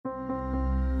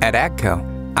At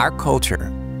AGCO, our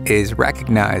culture is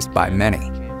recognized by many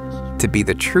to be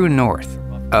the true north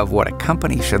of what a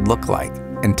company should look like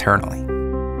internally.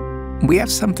 We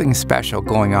have something special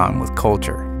going on with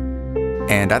culture,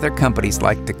 and other companies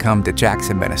like to come to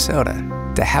Jackson, Minnesota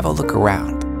to have a look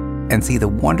around and see the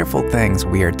wonderful things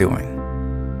we are doing.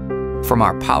 From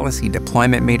our policy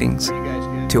deployment meetings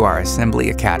to our Assembly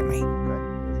Academy,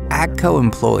 AGCO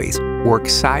employees work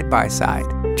side by side,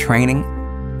 training,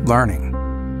 learning,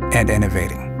 and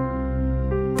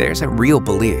innovating. There's a real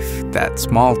belief that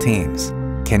small teams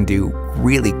can do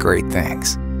really great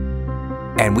things,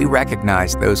 and we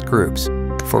recognize those groups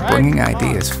for bringing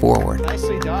ideas forward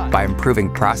by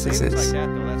improving processes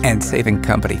and saving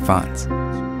company funds.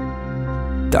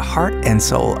 The heart and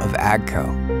soul of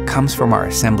AGCO comes from our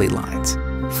assembly lines: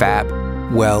 fab,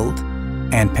 weld,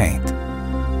 and paint.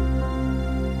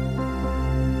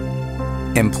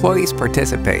 Employees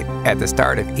participate at the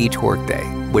start of each workday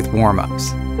with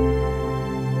warm-ups.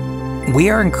 We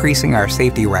are increasing our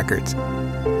safety records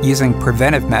using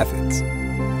preventive methods,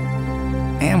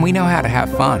 and we know how to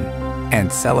have fun and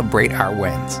celebrate our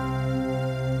wins.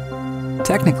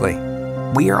 Technically,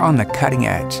 we are on the cutting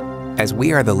edge as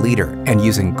we are the leader in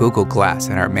using Google Glass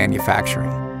in our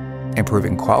manufacturing,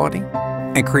 improving quality,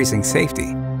 increasing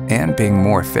safety, and being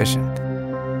more efficient.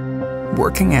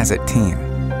 Working as a team,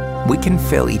 we can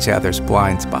fill each other's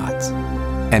blind spots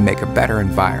and make a better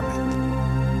environment.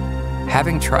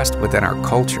 Having trust within our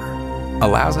culture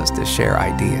allows us to share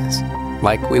ideas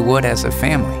like we would as a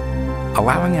family,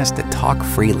 allowing us to talk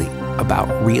freely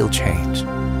about real change.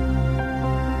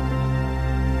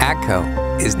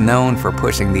 AGCO is known for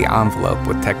pushing the envelope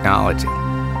with technology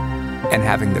and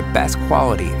having the best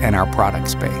quality in our product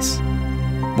space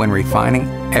when refining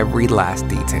every last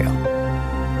detail.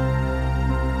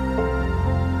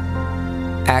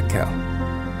 AGCO,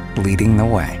 leading the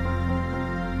way.